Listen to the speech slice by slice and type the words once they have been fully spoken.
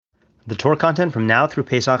The Torah content from now through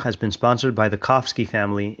Pesach has been sponsored by the Kofsky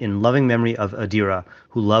family in loving memory of Adira,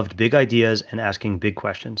 who loved big ideas and asking big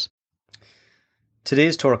questions.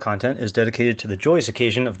 Today's Torah content is dedicated to the joyous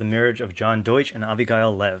occasion of the marriage of John Deutsch and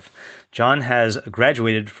Abigail Lev. John has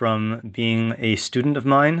graduated from being a student of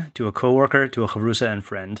mine to a co-worker to a chavrusa and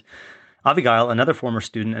friend. Abigail, another former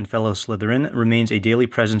student and fellow Slytherin, remains a daily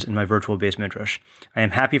presence in my virtual base midrash. I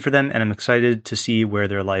am happy for them and I'm excited to see where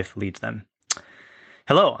their life leads them.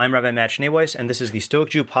 Hello, I'm Rabbi Matt Schneeweiss, and this is the Stoic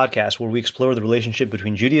Jew podcast where we explore the relationship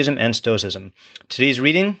between Judaism and Stoicism. Today's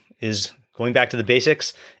reading is, going back to the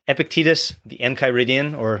basics, Epictetus, the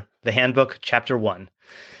Enchiridion, or the Handbook, Chapter 1.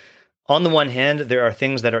 On the one hand, there are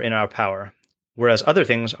things that are in our power, whereas other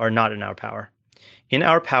things are not in our power. In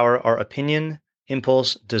our power are opinion,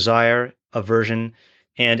 impulse, desire, aversion,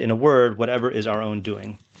 and, in a word, whatever is our own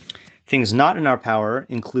doing. Things not in our power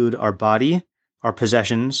include our body, our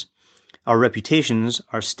possessions, our reputations,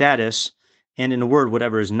 our status, and in a word,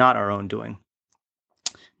 whatever is not our own doing.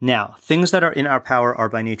 Now, things that are in our power are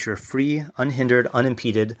by nature free, unhindered,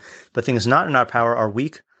 unimpeded, but things not in our power are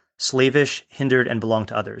weak, slavish, hindered, and belong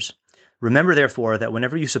to others. Remember, therefore, that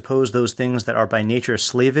whenever you suppose those things that are by nature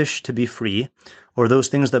slavish to be free, or those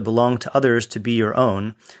things that belong to others to be your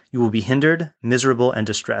own, you will be hindered, miserable, and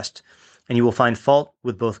distressed, and you will find fault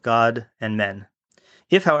with both God and men.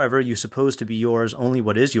 If, however, you suppose to be yours only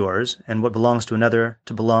what is yours, and what belongs to another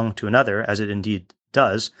to belong to another, as it indeed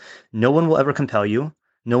does, no one will ever compel you,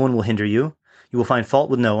 no one will hinder you, you will find fault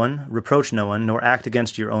with no one, reproach no one, nor act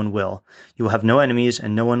against your own will. You will have no enemies,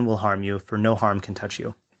 and no one will harm you, for no harm can touch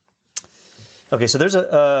you. Okay, so there's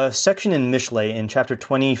a section in Mishlei in chapter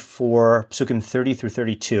 24, psukim 30 through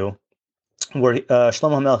 32, where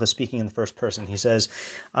Shlomo HaMelech is speaking in the first person. He says,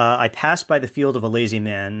 I passed by the field of a lazy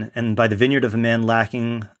man, and by the vineyard of a man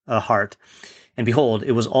lacking a heart. And behold,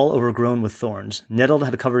 it was all overgrown with thorns. Nettled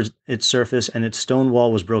had covered its surface, and its stone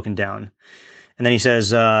wall was broken down. And then he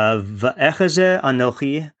says, Va'echazeh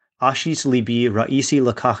anochi ashis libi ra'isi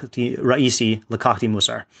lakachti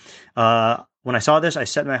musar. When I saw this, I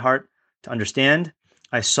set my heart to understand.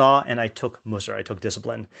 I saw and I took musar, I took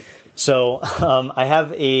discipline. So I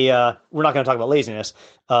have we're not going to talk about laziness,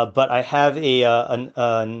 but I have a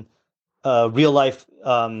real life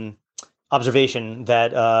observation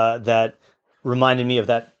that reminded me of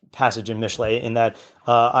that passage in Mishlei, in that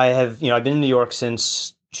I've been in New York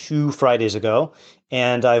since 2 Fridays ago,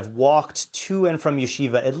 and I've walked to and from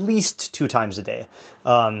yeshiva at least 2 times a day.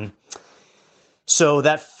 So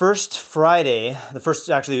that first Friday, it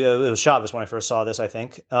was Shabbos when I first saw this, I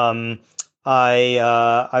think. I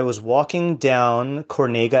was walking down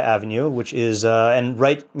Cornega Avenue, which is and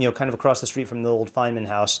right, kind of across the street from the old Feynman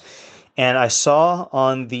house, and I saw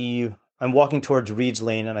I'm walking towards Reed's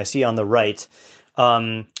Lane, and I see on the right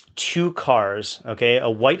 2 cars. Okay, a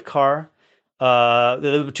white car,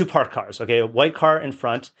 2 parked cars. Okay, a white car in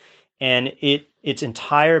front, and its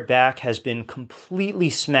entire back has been completely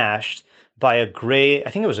smashed by I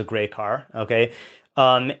think it was a gray car, okay?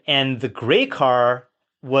 And the gray car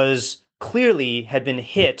had been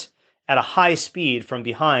hit at a high speed from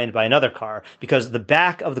behind by another car, because the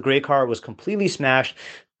back of the gray car was completely smashed.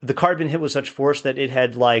 The car had been hit with such force that it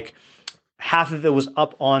had, like, half of it was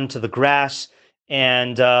up onto the grass,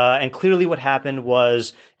 and clearly what happened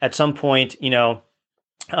was, at some point,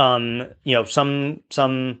 some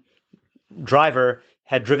driver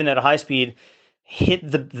had driven at a high speed, hit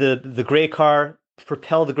the gray car,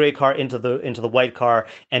 propelled the gray car into the white car,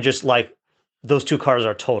 and just, like, those 2 cars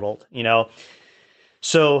are totaled,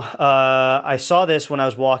 So I saw this when I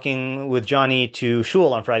was walking with Johnny to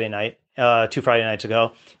shul on Friday night, 2 Friday nights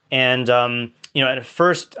ago, and at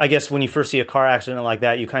first, I guess when you first see a car accident like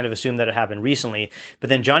that, you kind of assume that it happened recently. But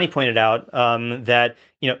then Johnny pointed out that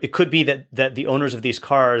it could be that the owners of these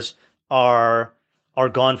cars are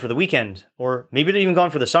gone for the weekend, or maybe they're even gone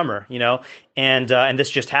for the summer, and this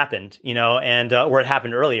just happened, or it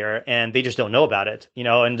happened earlier, and they just don't know about it,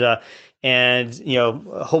 and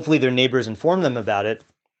hopefully their neighbors inform them about it.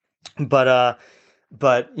 But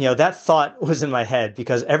that thought was in my head,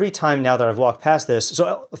 because every time now that I've walked past this,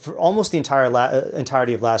 so for almost the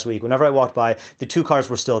entirety of last week, whenever I walked by, the 2 cars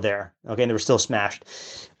were still there, okay, and they were still smashed.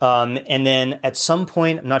 And then at some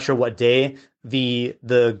point, I'm not sure what day,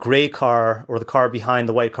 the gray car, or the car behind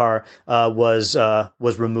the white car,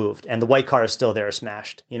 was removed, and the white car is still there,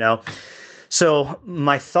 smashed. So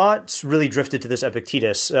my thoughts really drifted to this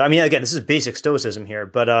Epictetus. I mean, again, this is basic Stoicism here,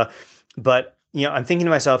 but I'm thinking to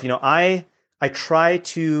myself, I try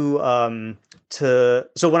to.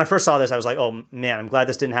 So when I first saw this, I was like, oh man, I'm glad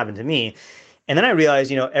this didn't happen to me. And then I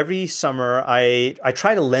realized, every summer I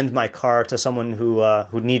try to lend my car to someone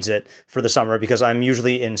who needs it for the summer because I'm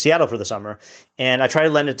usually in Seattle for the summer, and I try to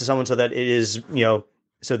lend it to someone so that it is,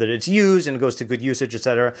 so that it's used and it goes to good usage, et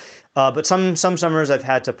cetera. But some summers I've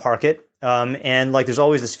had to park it, and like there's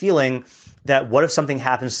always this feeling that what if something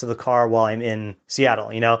happens to the car while I'm in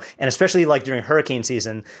Seattle, and especially like during hurricane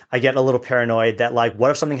season, I get a little paranoid that like,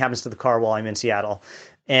 what if something happens to the car while I'm in Seattle?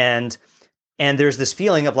 And there's this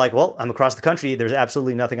feeling of like, well, I'm across the country. There's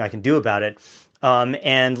absolutely nothing I can do about it.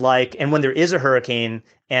 And when there is a hurricane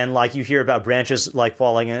and like you hear about branches like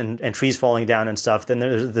falling and trees falling down and stuff, then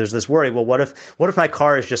there's this worry. Well, what if my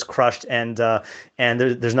car is just crushed and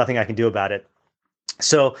there's nothing I can do about it?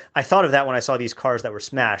 So I thought of that when I saw these cars that were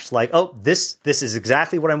smashed, like, oh, this is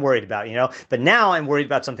exactly what I'm worried about, But now I'm worried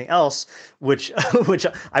about something else, which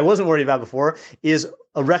I wasn't worried about before, is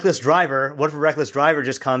a reckless driver. What if a reckless driver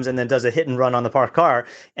just comes and then does a hit and run on the parked car,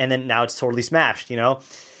 and then now it's totally smashed, But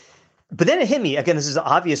then it hit me, again, this is an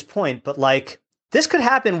obvious point, but like, this could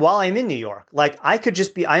happen while I'm in New York. Like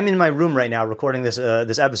I'm in my room right now recording this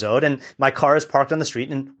episode, and my car is parked on the street,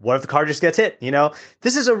 and what if the car just gets hit?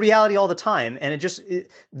 This is a reality all the time. And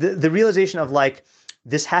the realization of like,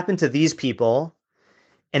 this happened to these people,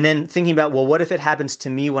 and then thinking about, well, what if it happens to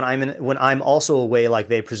me when I'm also away like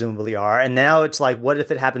they presumably are? And now it's like, what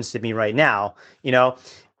if it happens to me right now?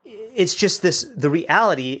 It's just the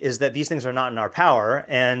reality is that these things are not in our power,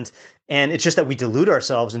 and it's just that we delude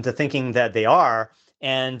ourselves into thinking that they are,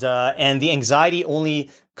 and the anxiety only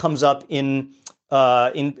comes up in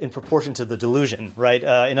proportion to the delusion, right?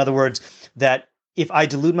 In other words, that if I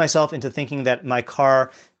delude myself into thinking that my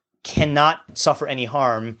car cannot suffer any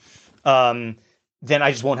harm, then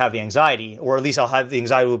I just won't have the anxiety, or at least I'll have the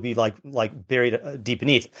anxiety will be like buried deep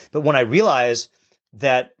beneath. But when I realize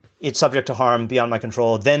that it's subject to harm beyond my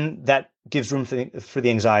control, then that gives room for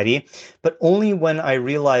the anxiety. But only when I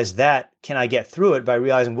realize that can I get through it by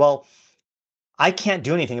realizing, well, I can't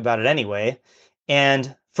do anything about it anyway.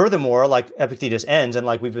 And furthermore, like Epictetus ends, and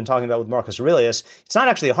like we've been talking about with Marcus Aurelius, it's not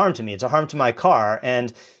actually a harm to me. It's a harm to my car.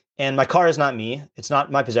 And my car is not me. It's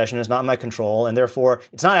not my possession. It's not my control. And therefore,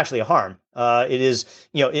 it's not actually a harm. It is,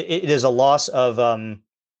 it is a loss of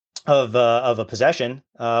a possession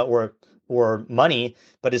or money,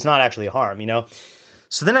 but it's not actually a harm,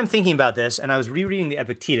 So then I'm thinking about this, and I was rereading the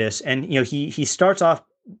Epictetus, and he starts off,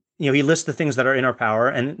 he lists the things that are in our power,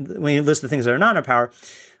 and when he lists the things that are not in our power,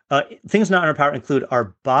 things not in our power include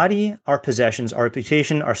our body, our possessions, our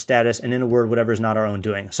reputation, our status, and in a word, whatever is not our own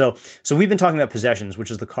doing. So we've been talking about possessions,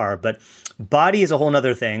 which is the car, but body is a whole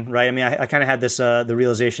nother thing, right? I mean, I kind of had this the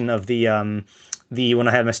realization of the when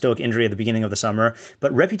I had my stoic injury at the beginning of the summer,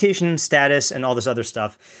 but reputation, status, and all this other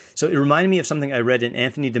stuff. So it reminded me of something I read in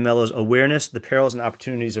Anthony de Mello's Awareness, the Perils and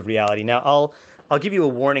Opportunities of Reality. Now, I'll give you a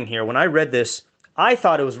warning here. When I read this, I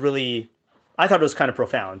thought it was kind of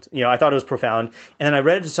profound. I thought it was profound. And then I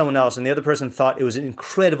read it to someone else, and the other person thought it was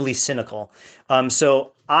incredibly cynical.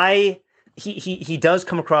 He does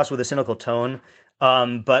come across with a cynical tone.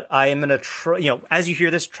 But I am going to try, as you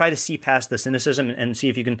hear this, try to see past the cynicism and see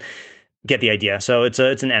if you can get the idea. So it's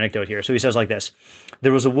an anecdote here. So he says like this: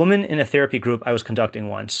 there was a woman in a therapy group I was conducting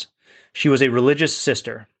once. She was a religious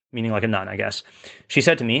sister, meaning like a nun, I guess. She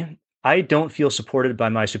said to me, "I don't feel supported by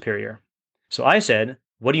my superior." So I said,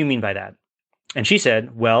 "What do you mean by that?" And she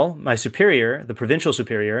said, "Well, my superior, the provincial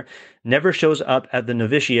superior, never shows up at the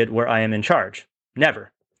novitiate where I am in charge.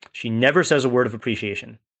 Never. She never says a word of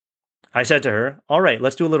appreciation." I said to her, "All right,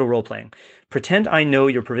 let's do a little role playing. Pretend I know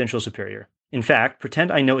your provincial superior. In fact,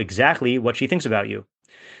 pretend I know exactly what she thinks about you.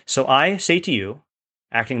 So I say to you,"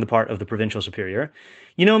 acting the part of the provincial superior,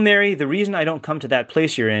 "You know, Mary, the reason I don't come to that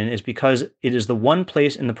place you're in is because it is the one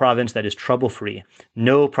place in the province that is trouble-free.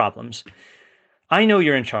 No problems. I know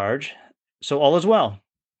you're in charge, so all is well.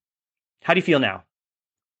 How do you feel now?"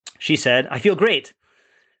 She said, "I feel great."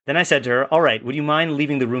 Then I said to her, "All right, would you mind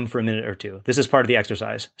leaving the room for a minute or two? This is part of the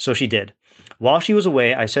exercise." So she did. While she was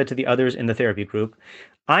away, I said to the others in the therapy group,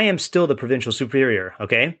 "I am still the provincial superior,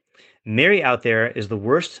 okay? Mary out there is the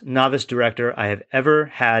worst novice director I have ever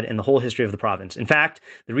had in the whole history of the province. In fact,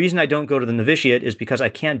 the reason I don't go to the novitiate is because I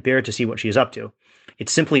can't bear to see what she is up to.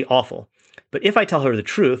 It's simply awful. But if I tell her the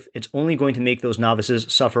truth, it's only going to make those novices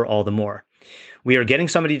suffer all the more. We are getting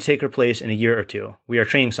somebody to take her place in a year or two. We are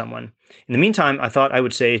training someone. In the meantime, I thought I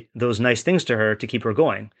would say those nice things to her to keep her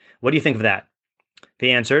going. What do you think of that?"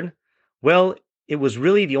 They answered, "Well, it was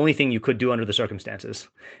really the only thing you could do under the circumstances."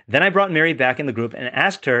 Then I brought Mary back in the group and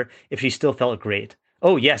asked her if she still felt great.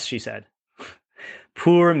 "Oh, yes," she said.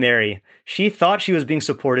 Poor Mary. She thought she was being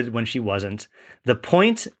supported when she wasn't. The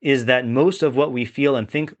point is that most of what we feel and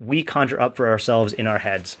think we conjure up for ourselves in our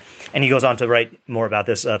heads. And he goes on to write more about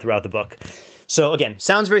this throughout the book. So again,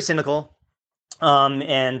 sounds very cynical.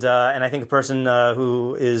 And I think a person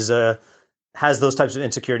who is has those types of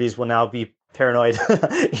insecurities will now be paranoid,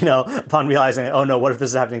 upon realizing, oh no, what if this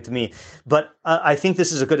is happening to me? But I think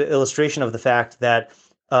this is a good illustration of the fact that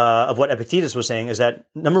of what Epictetus was saying is that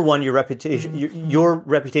number one, your reputation,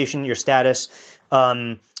 your status,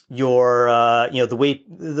 the way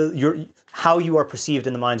how you are perceived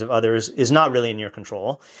in the minds of others is not really in your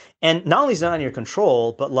control, and not only is it not in your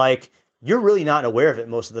control, but like you're really not aware of it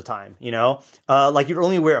most of the time. Like you're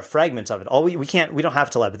only aware of fragments of it. We don't have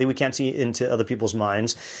telepathy. We can't see into other people's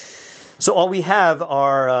minds. So all we have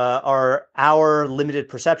are our limited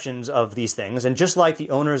perceptions of these things, and just like the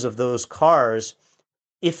owners of those cars.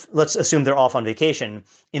 If let's assume they're off on vacation,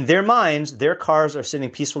 in their minds, their cars are sitting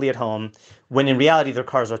peacefully at home, when in reality their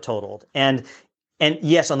cars are totaled. And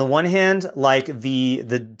yes, on the one hand, like the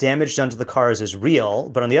damage done to the cars is real,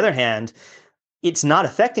 but on the other hand, it's not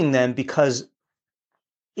affecting them because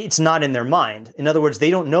it's not in their mind. In other words,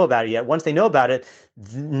 they don't know about it yet. Once they know about it,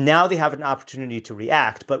 now they have an opportunity to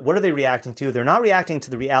react. But what are they reacting to? They're not reacting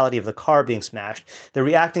to the reality of the car being smashed. They're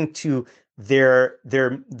reacting to the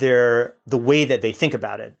way that they think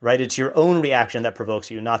about it, right? It's your own reaction that provokes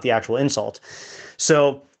you, not the actual insult.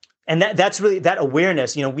 So, and that's really that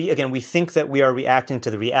awareness. We think that we are reacting to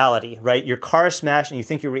the reality, right? Your car is smashed, and you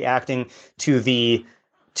think you're reacting to the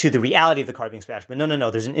reality of the car being smashed. But no.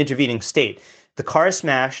 There's an intervening state. The car is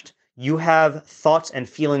smashed. You have thoughts and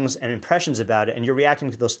feelings and impressions about it, and you're reacting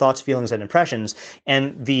to those thoughts, feelings, and impressions.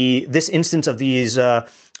 And this instance of these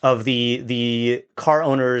of the car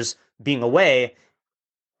owners being away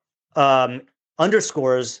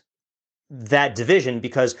underscores that division,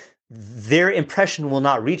 because their impression will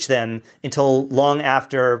not reach them until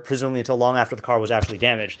presumably until long after the car was actually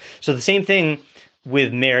damaged. So the same thing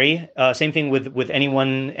with Mary, same thing with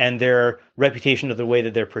anyone and their reputation of the way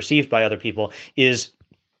that they're perceived by other people is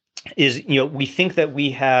we think that we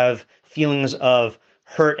have feelings of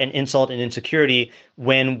hurt and insult and insecurity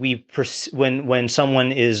when when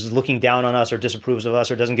someone is looking down on us or disapproves of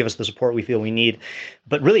us or doesn't give us the support we feel we need.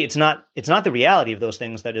 But really, it's not the reality of those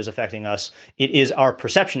things that is affecting us. It is our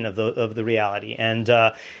perception of the reality, and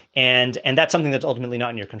that's something that's ultimately not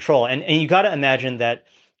in your control. And you got to imagine that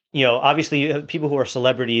obviously people who are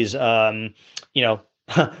celebrities have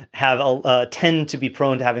tend to be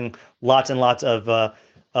prone to having lots and lots of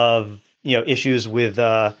issues with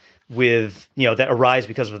that arise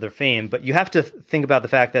because of their fame. But you have to think about the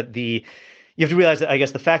fact that you have to realize that, I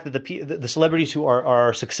guess, the fact that the celebrities who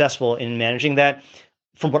are successful in managing that,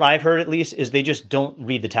 from what I've heard at least, is they just don't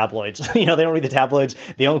read the tabloids. They don't read the tabloids.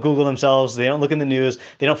 They don't Google themselves. They don't look in the news.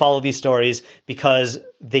 They don't follow these stories because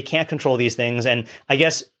they can't control these things. And I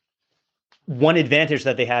guess one advantage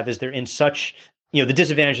that they have is they're in such the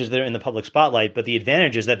disadvantage is they're in the public spotlight, but the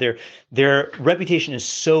advantage is that their reputation is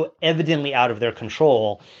so evidently out of their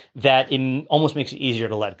control that it almost makes it easier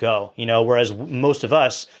to let go. Whereas most of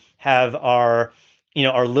us have our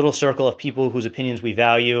little circle of people whose opinions we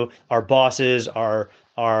value, our bosses, our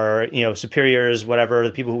superiors, whatever,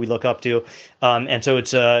 the people who we look up to, and so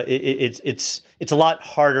it's a lot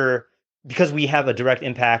harder because we have a direct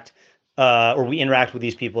impact or we interact with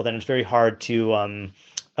these people. Then it's very hard to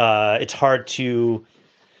to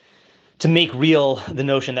make real the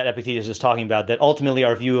notion that Epictetus is talking about, that ultimately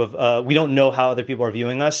our view of we don't know how other people are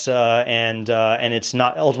viewing us, and it's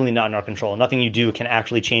not ultimately not in our control. Nothing you do can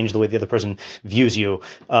actually change the way the other person views you,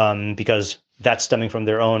 because that's stemming from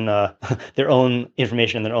their own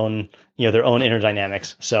information and their own inner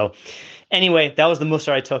dynamics. So anyway, that was the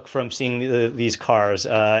muster I took from seeing these cars,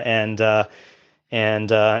 and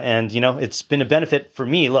it's been a benefit for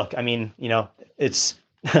me. Look, I mean, it's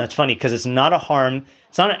it's funny because it's not an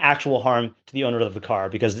actual harm to the owner of the car,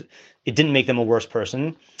 because it didn't make them a worse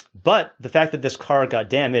person. But the fact that this car got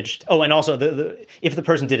damaged, and also if the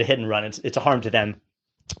person did a hit and run, it's a harm to them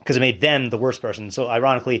because it made them the worst person. So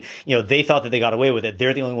ironically, they thought that they got away with it.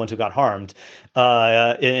 They're the only ones who got harmed,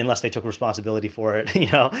 unless they took responsibility for it.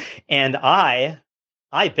 And I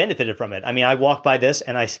benefited from it. I mean, I walk by this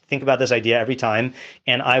and I think about this idea every time,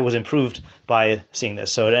 and I was improved by seeing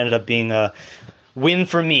this. So it ended up being a win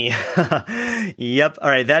for me. Yep. All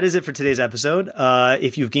right. That is it for today's episode.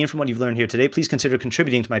 If you've gained from what you've learned here today, please consider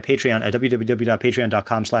contributing to my Patreon at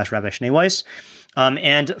www.patreon.com/rabbischneeweiss.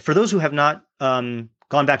 And for those who have not gone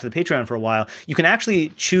back to the Patreon for a while, you can actually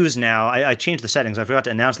choose now. I changed the settings. I forgot to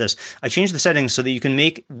announce this. I changed the settings so that you can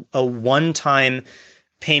make a one-time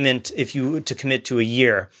payment to commit to a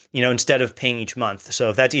year, instead of paying each month. So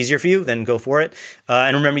if that's easier for you, then go for it.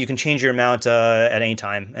 And remember, you can change your amount at any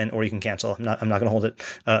time, or you can cancel. I'm not going to hold it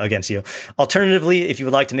against you. Alternatively, if you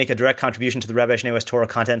would like to make a direct contribution to the Rabbi Schneeweiss Torah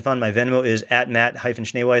Content Fund, my Venmo is at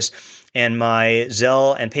Matt-Schneeweiss, and my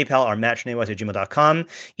Zelle and PayPal are mattschneeweiss@gmail.com.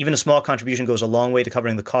 Even a small contribution goes a long way to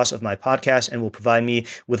covering the cost of my podcast and will provide me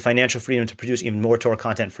with financial freedom to produce even more Torah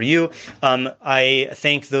content for you. I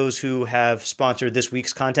thank those who have sponsored this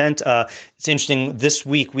week's content. It's interesting. This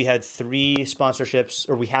week we had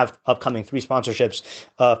we have upcoming 3 sponsorships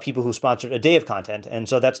of people who sponsored a day of content. And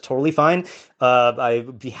so that's totally fine.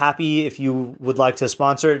 I'd be happy if you would like to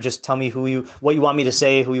sponsor. Just tell me what you want me to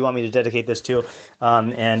say, who you want me to dedicate this to.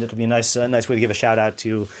 And it'll be a nice way to give a shout out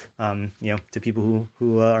to people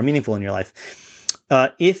who are meaningful in your life.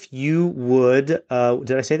 If you would,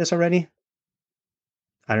 did I say this already?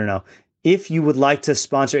 I don't know. If you would like to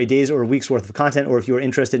sponsor a day's or a week's worth of content, or if you are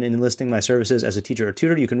interested in enlisting my services as a teacher or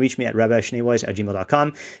tutor, you can reach me at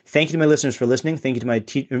rabbischneeweiss@gmail.com. Thank you to my listeners for listening. Thank you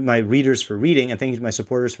to my readers for reading. And thank you to my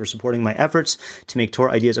supporters for supporting my efforts to make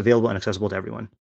Torah ideas available and accessible to everyone.